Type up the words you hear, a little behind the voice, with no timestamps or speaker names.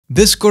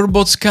Discord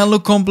bots can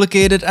look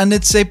complicated and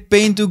it's a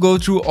pain to go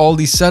through all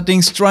these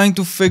settings trying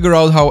to figure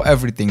out how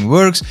everything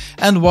works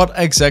and what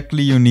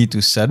exactly you need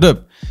to set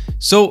up.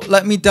 So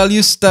let me tell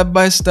you step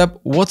by step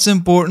what's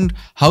important,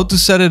 how to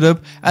set it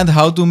up and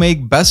how to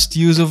make best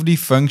use of the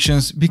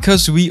functions,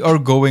 because we are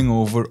going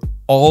over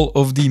all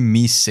of the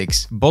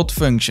MEE6 bot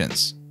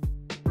functions.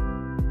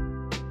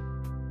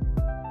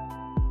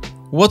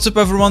 What's up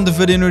everyone, the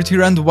Video Nerd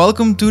here and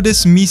welcome to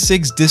this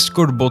MEE6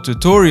 Discord bot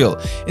tutorial.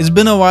 It's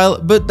been a while,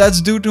 but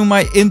that's due to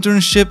my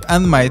internship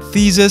and my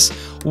thesis.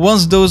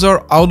 Once those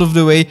are out of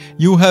the way,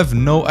 you have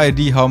no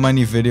idea how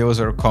many videos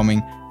are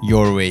coming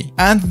your way.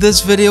 And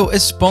this video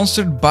is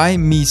sponsored by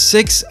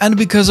MEE6, and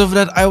because of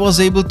that I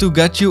was able to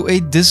get you a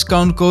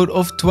discount code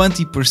of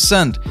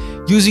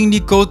 20%. Using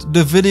the code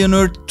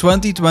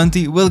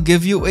TheVideoNerd2020 will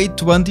give you a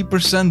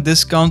 20%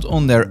 discount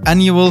on their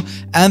annual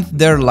and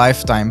their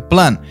lifetime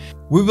plan.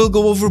 We will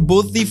go over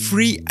both the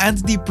free and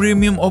the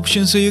premium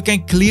options so you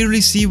can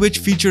clearly see which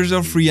features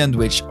are free and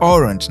which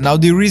aren't. Now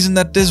the reason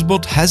that this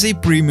bot has a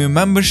premium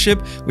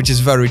membership, which is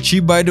very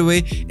cheap by the way,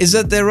 is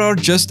that there are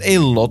just a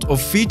lot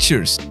of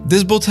features.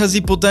 This bot has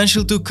the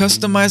potential to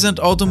customize and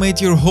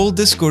automate your whole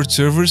Discord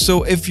server,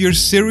 so if you're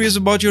serious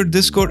about your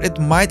Discord it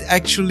might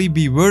actually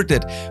be worth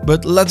it.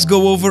 But let's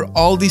go over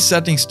all these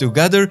settings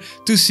together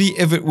to see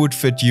if it would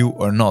fit you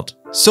or not.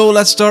 So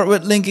let's start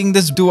with linking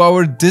this to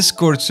our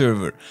Discord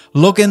server.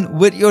 Log in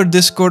with your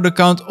Discord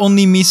account on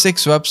the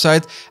MEE6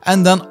 website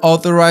and then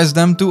authorize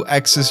them to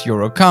access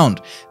your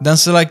account. Then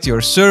select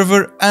your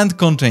server and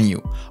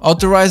continue.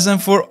 Authorize them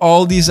for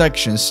all these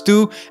actions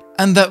too,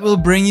 and that will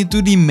bring you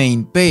to the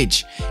main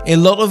page. A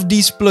lot of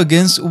these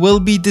plugins will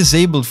be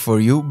disabled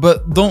for you,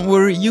 but don't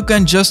worry, you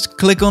can just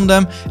click on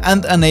them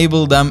and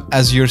enable them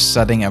as you're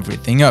setting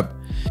everything up.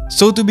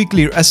 So to be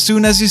clear, as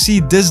soon as you see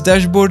this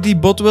dashboard, the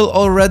bot will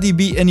already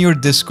be in your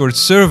Discord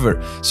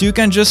server, so you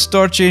can just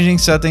start changing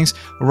settings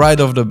right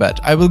off the bat.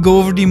 I will go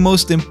over the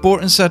most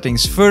important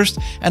settings first,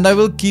 and I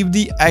will keep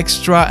the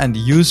extra and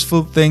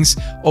useful things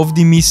of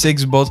the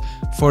MEE6 bot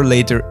for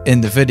later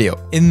in the video.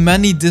 In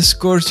many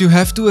Discords you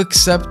have to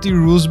accept the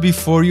rules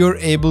before you're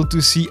able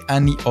to see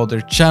any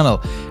other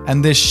channel,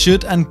 and this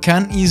should and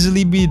can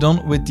easily be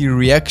done with the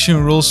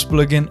reaction rules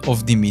plugin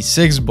of the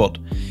MEE6 bot.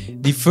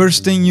 The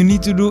first thing you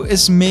need to do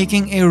is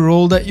making a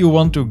role that you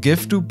want to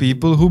give to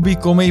people who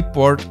become a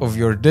part of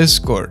your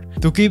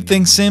Discord. To keep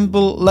things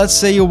simple, let's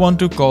say you want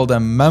to call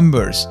them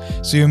members.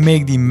 So you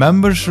make the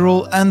members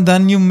role and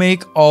then you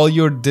make all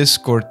your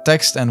Discord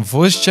text and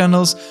voice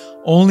channels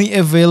only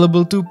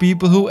available to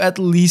people who at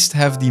least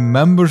have the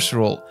members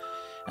role.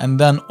 And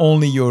then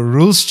only your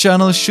rules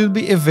channel should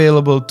be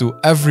available to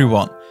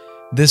everyone.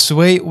 This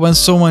way, when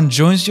someone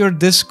joins your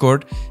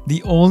Discord,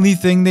 the only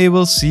thing they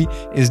will see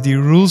is the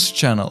rules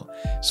channel.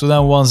 So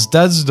then once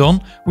that's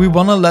done, we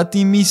wanna let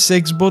the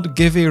MEE6 bot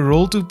give a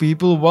role to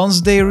people once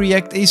they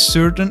react a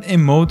certain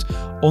emote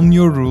on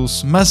your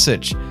rules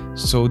message,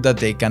 so that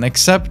they can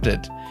accept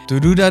it. To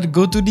do that,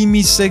 go to the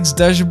MEE6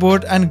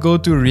 dashboard and go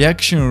to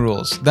reaction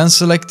rules. Then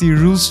select the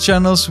rules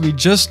channels we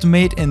just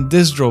made in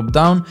this drop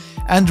down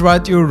and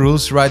write your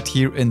rules right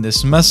here in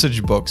this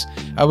message box.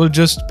 I will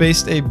just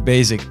paste a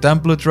basic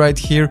template right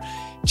here,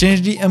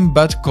 change the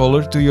embed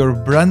color to your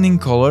branding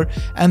color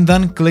and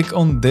then click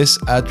on this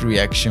add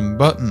reaction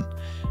button.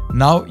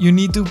 Now you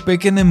need to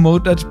pick an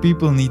emote that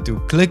people need to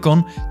click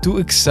on to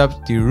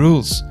accept the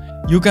rules.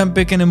 You can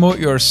pick an emote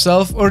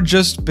yourself or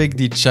just pick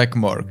the check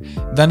mark.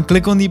 Then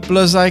click on the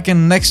plus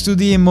icon next to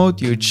the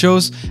emote you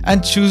chose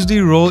and choose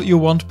the role you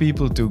want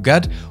people to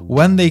get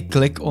when they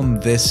click on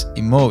this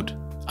emote.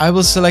 I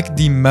will select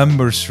the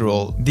members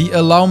role. The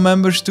allow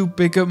members to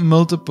pick up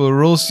multiple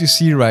roles you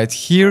see right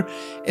here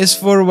is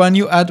for when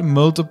you add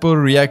multiple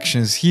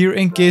reactions here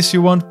in case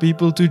you want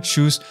people to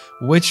choose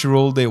which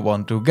role they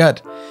want to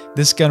get.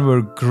 This can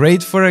work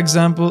great, for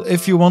example,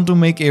 if you want to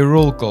make a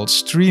role called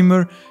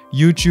streamer,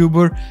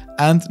 YouTuber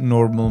and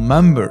normal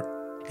member.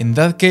 In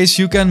that case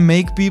you can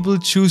make people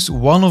choose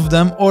one of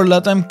them or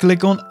let them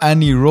click on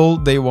any role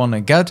they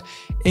wanna get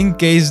in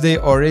case they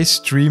are a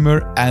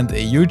streamer and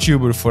a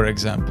YouTuber, for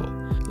example.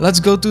 Let's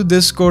go to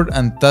Discord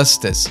and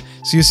test this.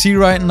 So you see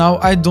right now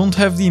I don't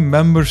have the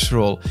members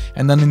role,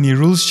 and then in the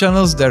rules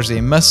channels there's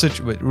a message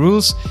with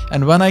rules,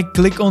 and when I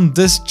click on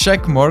this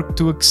check mark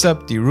to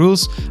accept the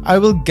rules, I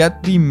will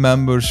get the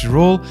members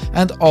role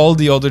and all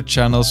the other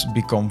channels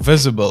become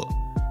visible.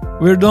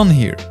 We're done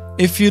here.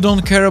 If you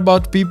don't care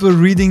about people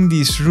reading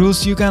these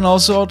rules, you can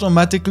also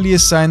automatically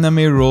assign them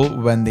a role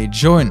when they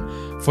join.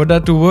 For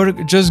that to work,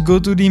 just go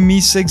to the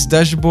MEE6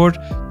 dashboard,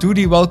 to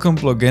the welcome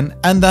plugin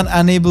and then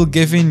enable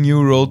giving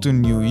new role to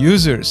new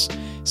users.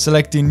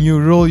 select the new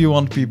role you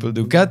want people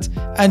to get,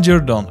 and you're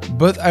done.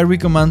 But I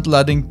recommend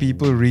letting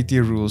people read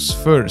the rules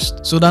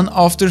first. So then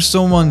after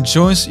someone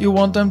joins, you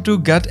want them to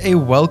get a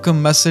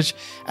welcome message,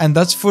 and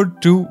that's for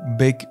two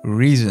big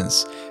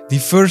reasons. The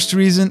first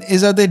reason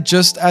is that it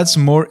just adds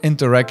more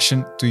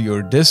interaction to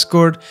your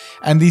Discord,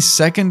 and the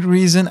second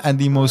reason, and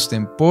the most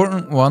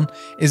important one,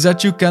 is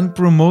that you can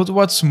promote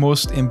what's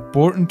most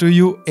important to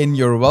you in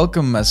your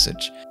welcome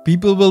message.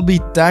 People will be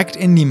tagged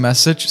in the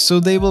message, so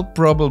they will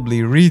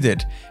probably read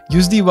it.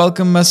 Use the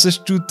welcome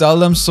message to tell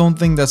them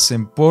something that's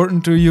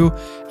important to you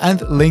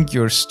and link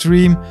your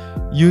stream,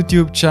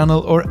 YouTube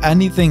channel, or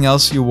anything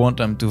else you want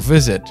them to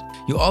visit.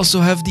 You also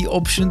have the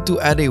option to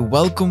add a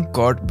welcome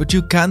card, but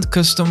you can't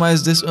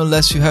customize this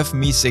unless you have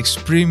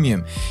MEE6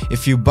 Premium.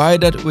 If you buy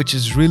that, which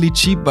is really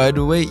cheap by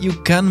the way, you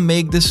can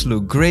make this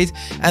look great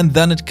and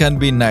then it can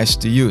be nice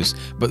to use.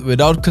 But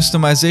without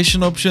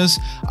customization options,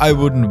 I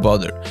wouldn't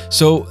bother.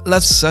 So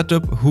let's set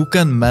up who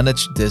can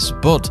manage this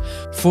bot.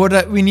 For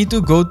that, we need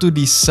to go to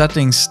the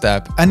settings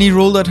tab. Any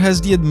role that has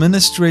the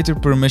administrator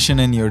permission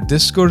in your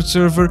Discord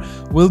server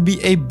will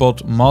be a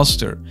bot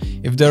master.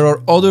 If there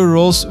are other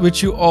roles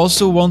which you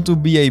also want to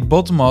be a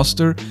bot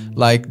master,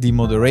 like the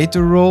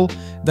moderator role,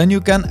 then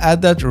you can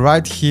add that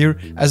right here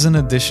as an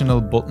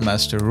additional bot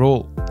master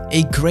role.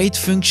 A great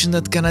function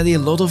that can add a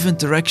lot of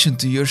interaction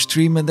to your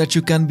stream and that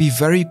you can be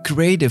very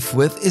creative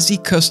with is the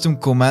custom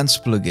commands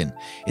plugin.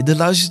 It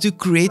allows you to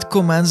create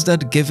commands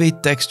that give a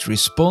text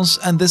response,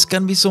 and this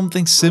can be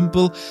something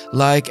simple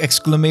like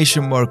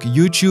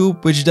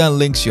 !YouTube, which then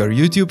links your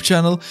YouTube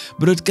channel,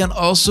 but it can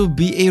also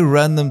be a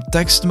random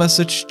text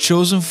message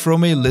chosen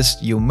from a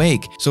list you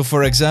make. So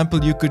for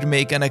example, you could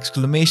make an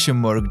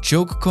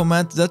 !joke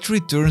command that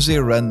returns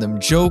a random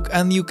joke,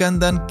 and you can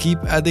then keep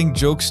adding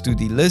jokes to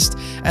the list,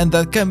 and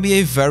that can be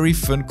a very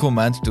fun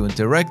command to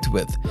interact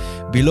with.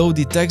 Below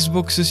the text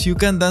boxes, you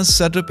can then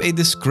set up a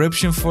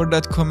description for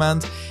that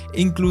command,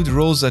 include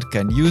roles that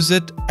can use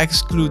it,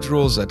 exclude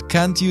roles that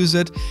can't use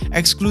it,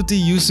 exclude the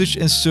usage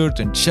in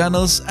certain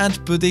channels,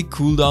 and put a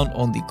cooldown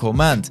on the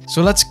command.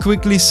 So let's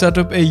quickly set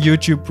up a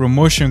YouTube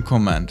promotion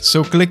command.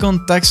 So click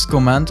on text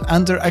command,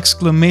 enter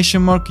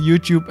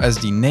 !YouTube as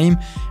the name,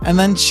 and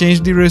then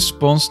change the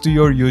response to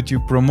your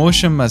YouTube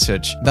promotion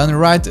message. Then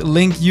write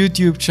link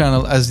YouTube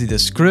channel as the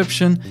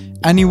description.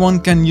 Anyone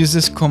can use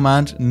this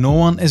command, no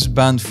one is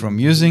banned from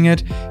using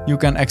it. You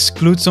can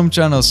exclude some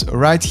channels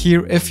right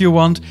here if you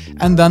want,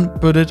 and then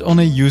put it on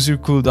a user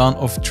cooldown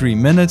of 3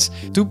 minutes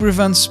to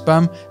prevent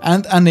spam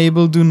and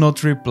enable do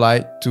not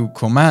reply to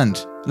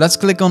command. Let's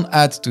click on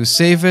add to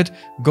save it,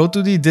 go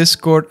to the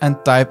Discord and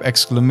type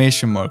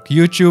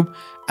 !YouTube,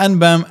 and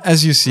bam,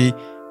 as you see,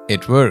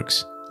 it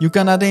works. You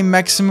can add a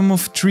maximum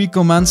of 3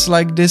 commands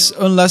like this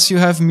unless you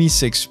have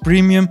MEE6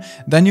 Premium,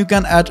 then you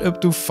can add up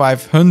to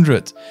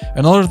 500.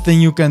 Another thing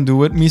you can do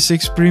with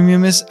MEE6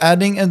 Premium is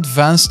adding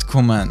advanced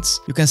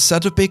commands. You can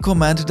set up a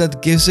command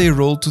that gives a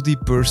role to the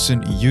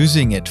person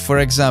using it. For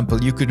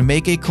example, you could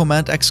make a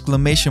command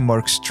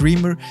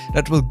 !streamer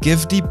that will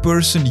give the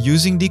person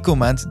using the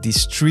command the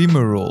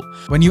streamer role.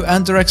 When you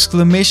enter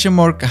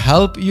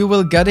 !help, you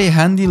will get a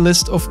handy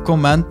list of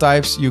command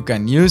types you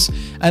can use,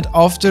 and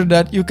after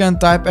that you can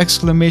type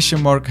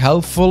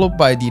 !help followed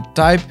by the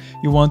type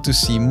you want to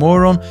see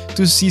more on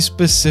to see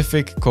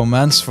specific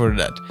commands for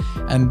that.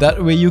 And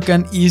that way you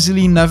can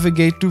easily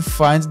navigate to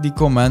find the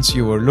commands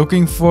you are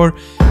looking for.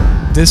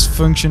 This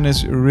function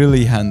is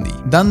really handy.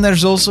 Then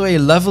there's also a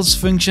levels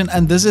function,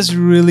 and this is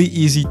really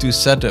easy to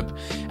set up.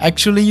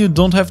 Actually, you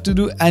don't have to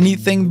do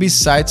anything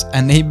besides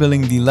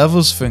enabling the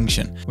levels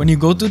function. When you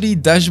go to the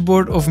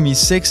dashboard of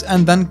MEE6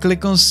 and then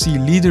click on see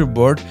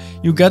leaderboard,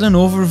 you get an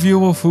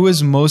overview of who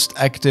is most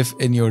active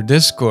in your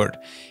Discord.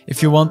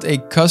 If you want a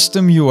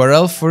custom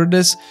URL for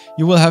this,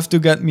 you will have to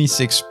get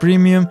MEE6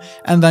 Premium,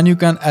 and then you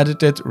can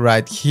edit it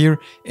right here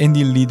in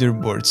the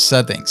leaderboard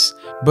settings.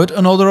 But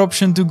another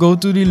option to go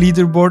to the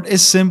leaderboard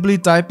is simply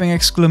typing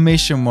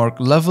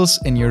 !levels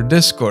in your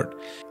Discord.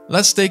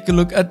 Let's take a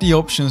look at the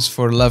options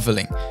for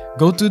leveling.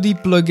 Go to the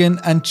plugin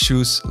and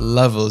choose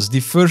levels.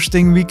 The first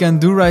thing we can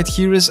do right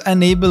here is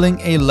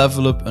enabling a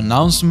level up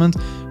announcement,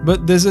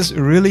 but this is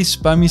really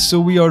spammy,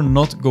 so we are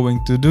not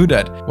going to do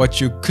that.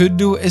 What you could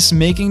do is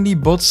making the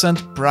bot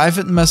send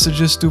private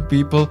messages to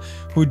people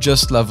who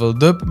just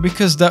leveled up,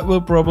 because that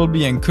will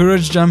probably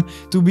encourage them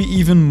to be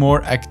even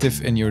more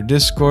active in your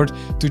Discord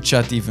to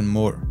chat even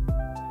more.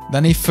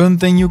 Then a fun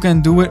thing you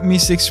can do with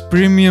MEE6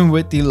 Premium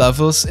with the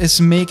levels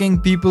is making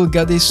people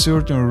get a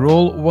certain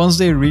role once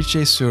they reach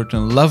a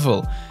certain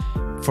level.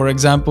 For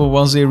example,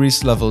 once they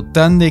reach level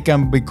 10, they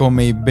can become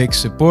a big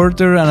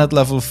supporter, and at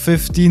level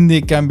 15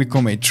 they can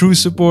become a true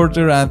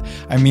supporter, and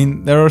I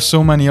mean, there are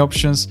so many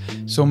options,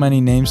 so many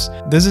names.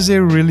 This is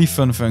a really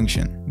fun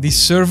function. The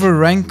server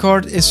rank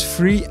card is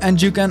free, and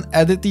you can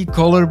edit the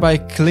color by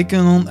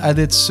clicking on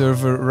edit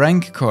server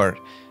rank card.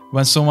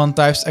 When someone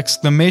types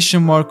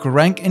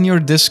 !rank in your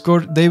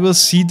Discord, they will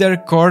see their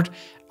card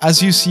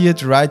as you see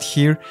it right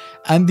here,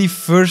 and the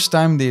first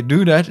time they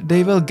do that,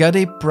 they will get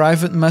a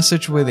private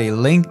message with a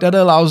link that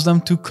allows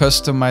them to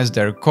customize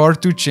their car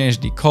to change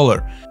the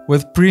color.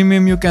 With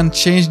premium you can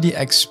change the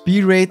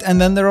XP rate, and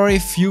then there are a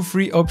few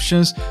free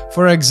options,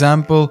 for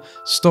example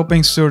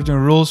stopping certain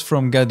rules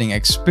from getting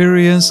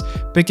experience,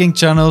 picking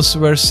channels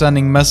where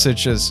sending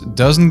messages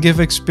doesn't give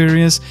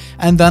experience,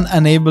 and then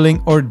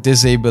enabling or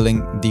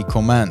disabling the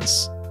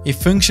commands. A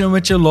function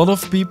which a lot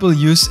of people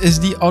use is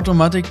the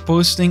automatic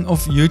posting of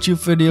YouTube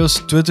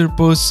videos, Twitter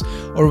posts,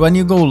 or when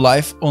you go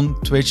live on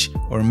Twitch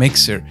or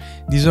Mixer.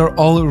 These are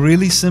all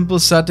really simple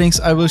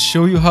settings. I will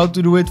show you how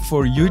to do it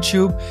for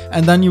YouTube,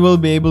 and then you will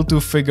be able to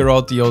figure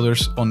out the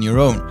others on your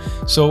own.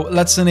 So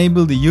let's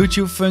enable the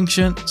YouTube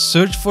function,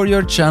 search for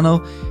your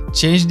channel,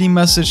 change the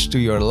message to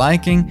your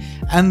liking,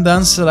 and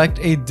then select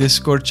a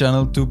Discord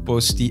channel to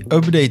post the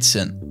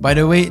updates in. By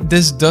the way,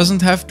 this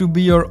doesn't have to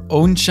be your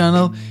own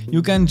channel,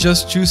 you can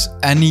just choose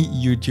any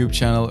YouTube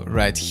channel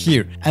right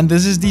here. And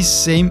this is the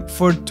same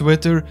for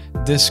Twitter,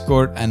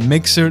 Discord and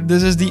Mixer.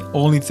 This is the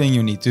only thing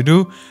you need to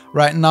do.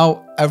 Right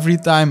now, every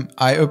time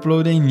I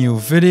upload a new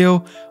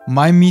video,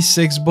 my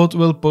MEE6 bot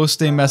will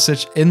post a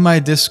message in my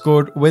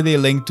Discord with a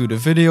link to the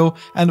video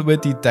and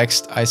with the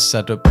text I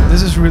set up.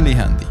 This is really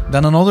handy.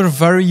 Then another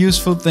very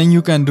useful thing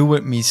you can do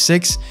with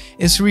MEE6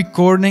 is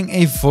recording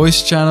a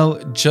voice channel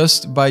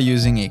just by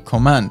using a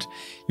command.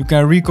 You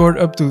can record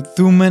up to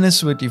 2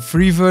 minutes with the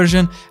free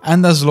version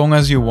and as long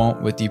as you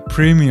want with the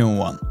premium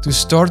one. To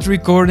start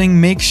recording,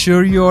 make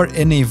sure you are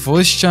in a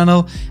voice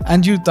channel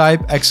and you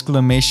type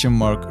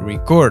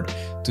 !record.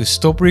 To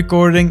stop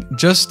recording,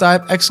 just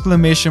type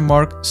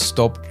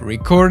 !stop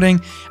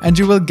recording and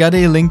you will get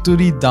a link to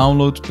the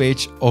download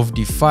page of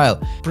the file.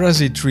 Press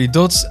the 3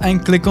 dots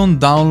and click on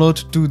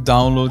download to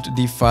download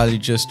the file you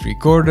just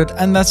recorded,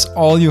 and that's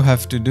all you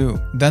have to do.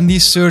 Then the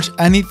search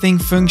anything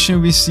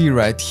function we see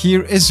right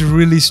here is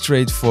really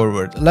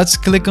straightforward. Let's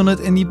click on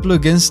it in the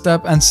plugins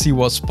tab and see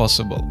what's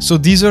possible. So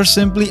these are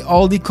simply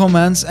all the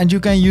commands and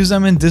you can use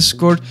them in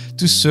Discord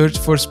to search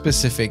for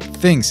specific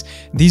things.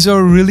 These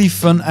are really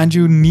fun and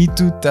you need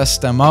to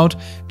test them out.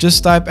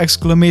 Just type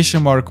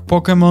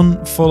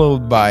 !Pokemon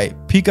followed by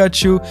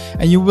Pikachu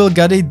and you will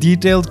get a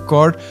detailed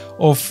card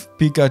of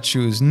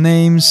Pikachu's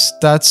name,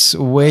 stats,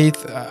 weight,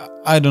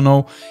 I don't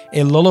know,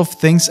 a lot of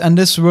things, and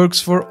this works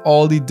for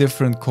all the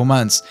different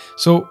commands.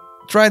 So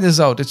try this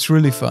out, it's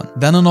really fun.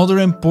 Then another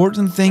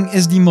important thing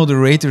is the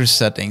moderator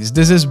settings.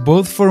 This is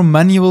both for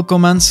manual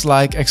commands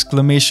like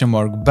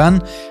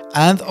 !ban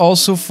and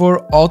also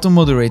for auto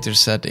moderator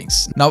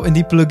settings. Now in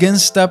the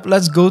plugins tab,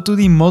 let's go to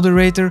the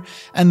moderator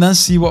and then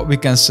see what we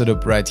can set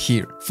up right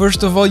here.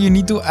 First of all, you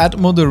need to add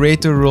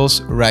moderator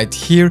roles right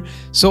here.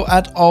 So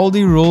add all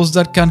the roles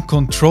that can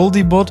control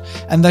the bot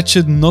and that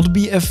should not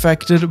be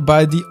affected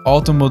by the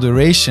auto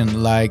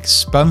moderation, like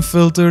spam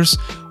filters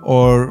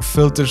or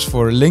filters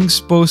for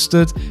links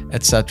posted,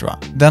 etc.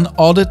 Then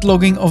audit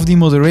logging of the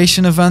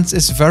moderation events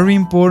is very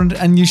important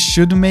and you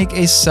should make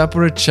a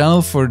separate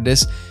channel for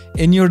this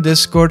in your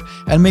Discord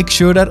and make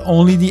sure that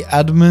only the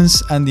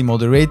admins and the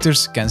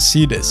moderators can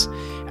see this.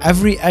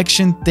 Every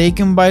action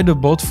taken by the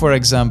bot, for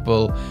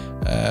example,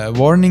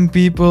 warning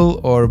people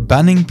or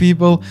banning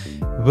people,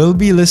 will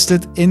be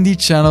listed in the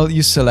channel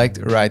you select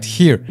right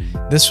here.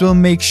 This will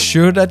make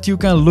sure that you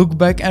can look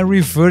back and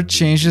revert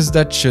changes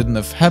that shouldn't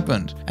have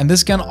happened. And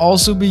this can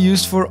also be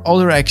used for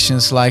other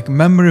actions like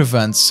member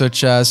events,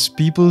 such as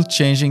people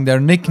changing their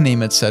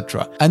nickname,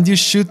 etc. And you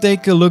should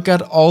take a look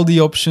at all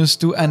the options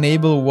to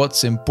enable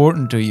what's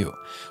important to you.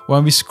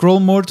 When we scroll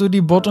more to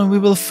the bottom, we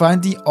will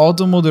find the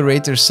auto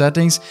moderator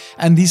settings,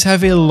 and these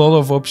have a lot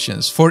of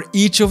options. For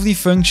each of the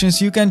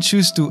functions you can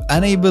choose to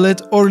enable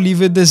it or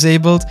leave it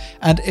disabled,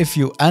 and if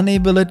you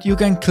enable it you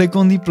can click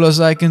on the plus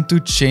icon to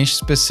change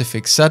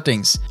specific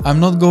settings. I'm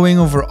not going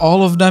over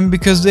all of them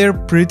because they're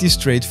pretty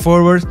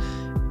straightforward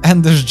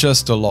and there's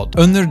just a lot.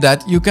 Under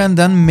that you can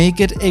then make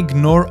it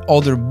ignore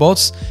other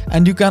bots,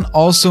 and you can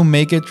also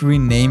make it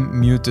rename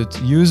muted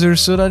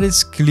users so that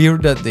it's clear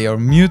that they are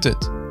muted.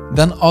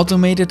 Then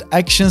automated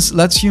actions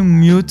lets you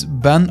mute,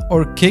 ban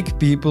or kick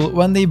people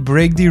when they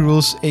break the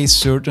rules a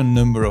certain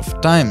number of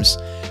times.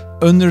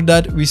 Under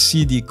that we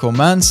see the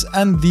commands,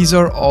 and these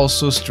are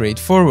also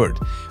straightforward.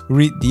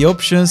 Read the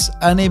options,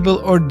 enable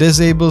or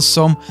disable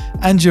some,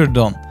 and you're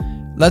done.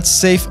 Let's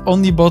save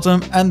on the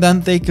bottom and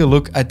then take a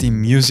look at the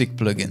music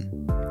plugin.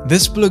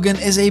 This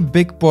plugin is a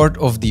big part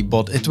of the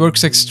bot. It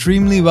works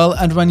extremely well,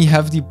 and when you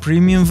have the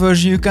premium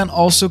version you can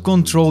also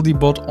control the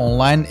bot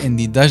online in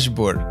the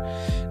dashboard.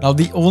 Now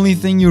the only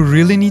thing you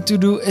really need to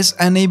do is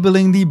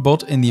enabling the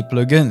bot in the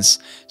plugins.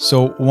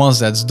 So once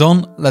that's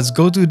done, let's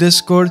go to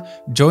Discord,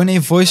 join a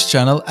voice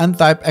channel and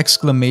type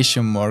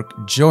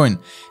 !join.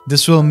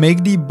 This will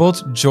make the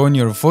bot join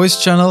your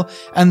voice channel,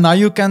 and now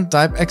you can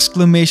type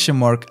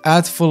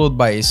 !add followed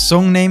by a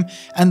song name,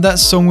 and that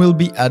song will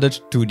be added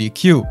to the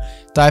queue.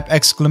 Type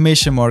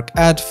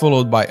 !add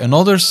followed by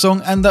another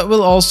song, and that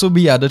will also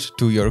be added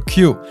to your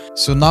queue.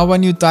 So now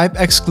when you type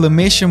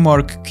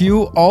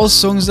 !queue, all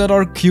songs that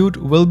are queued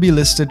will be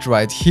listed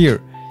right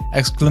here.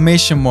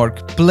 Exclamation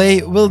mark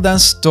play will then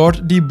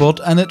start the bot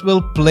and it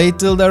will play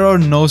till there are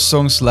no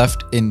songs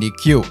left in the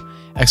queue.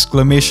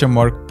 Exclamation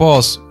mark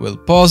pause will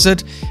pause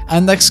it,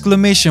 and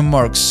exclamation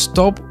mark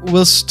stop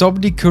will stop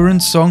the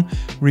current song,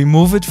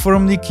 remove it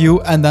from the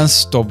queue and then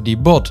stop the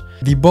bot.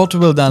 The bot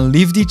will then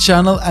leave the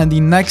channel, and the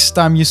next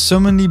time you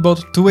summon the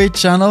bot to a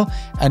channel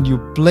and you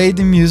play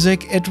the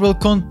music, it will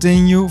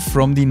continue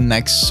from the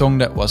next song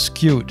that was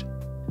queued.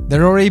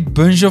 There are a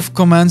bunch of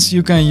commands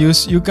you can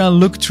use, you can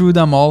look through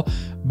them all,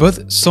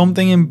 but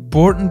something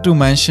important to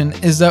mention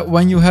is that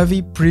when you have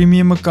a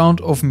premium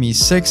account of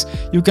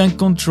MEE6, you can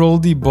control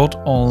the bot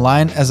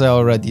online, as I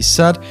already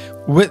said,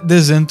 with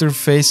this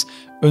interface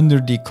under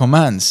the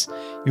commands.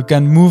 You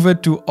can move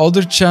it to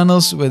other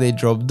channels with a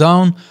drop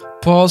down,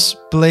 pause,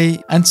 play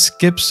and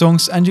skip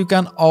songs, and you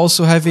can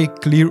also have a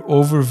clear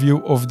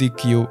overview of the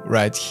queue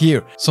right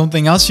here.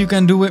 Something else you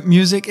can do with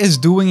music is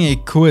doing a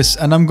quiz,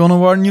 and I'm gonna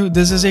warn you,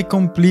 this is a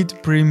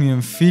complete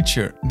premium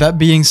feature. That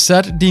being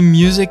said, the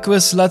music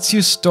quiz lets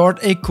you start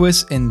a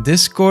quiz in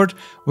Discord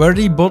where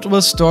the bot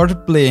will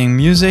start playing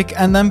music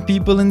and then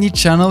people in the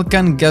channel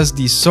can guess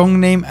the song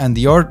name and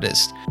the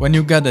artist. When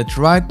you get it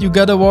right, you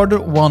get awarded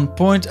 1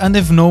 point, and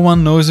if no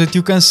one knows it,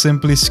 you can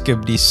simply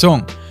skip the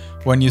song.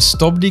 When you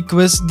stop the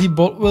quiz, the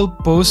bot will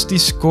post the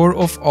score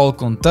of all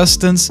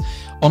contestants.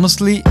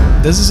 Honestly,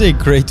 this is a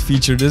great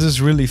feature, this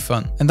is really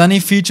fun. And then a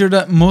feature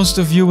that most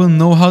of you will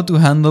know how to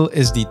handle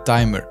is the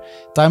timer.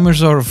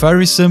 Timers are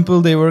very simple,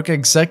 they work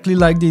exactly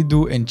like they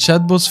do in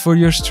chatbots for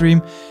your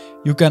stream.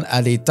 You can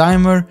add a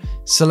timer,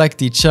 select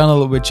the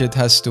channel which it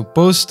has to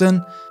post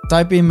in,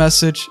 type a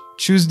message,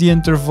 choose the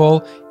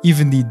interval,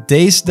 even the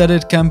days that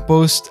it can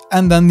post,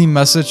 and then the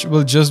message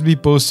will just be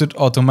posted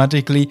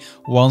automatically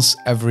once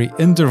every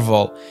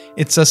interval.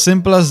 It's as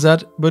simple as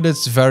that, but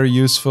it's very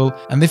useful.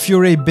 And if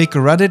you're a big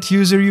Reddit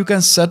user, you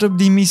can set up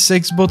the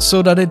MEE6 bot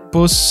so that it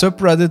posts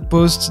subreddit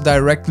posts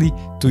directly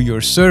to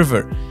your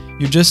server.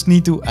 You just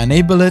need to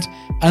enable it,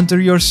 enter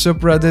your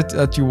subreddit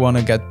that you want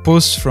to get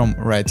posts from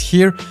right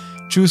here,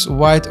 choose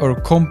wide or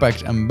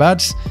compact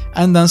embeds,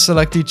 and then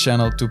select the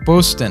channel to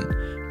post in.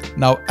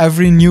 Now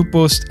every new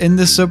post in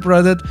the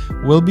subreddit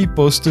will be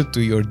posted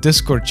to your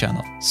Discord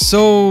channel.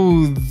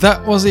 So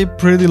that was a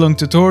pretty long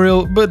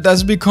tutorial, but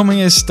that's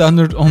becoming a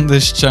standard on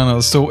this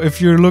channel. So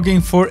if you're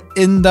looking for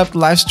in-depth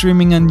live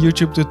streaming and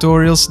YouTube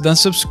tutorials, then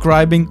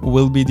subscribing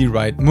will be the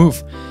right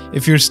move.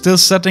 If you're still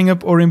setting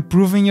up or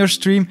improving your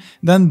stream,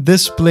 then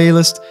this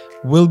playlist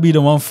will be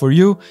the one for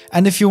you.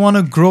 And if you want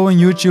to grow on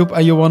YouTube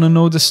and you want to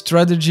know the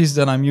strategies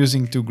that I'm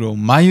using to grow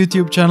my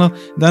YouTube channel,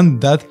 then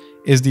that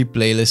is the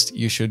playlist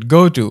you should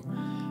go to.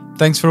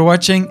 Thanks for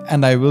watching,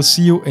 and I will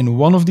see you in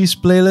one of these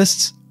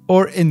playlists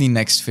or in the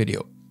next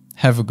video.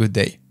 Have a good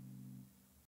day.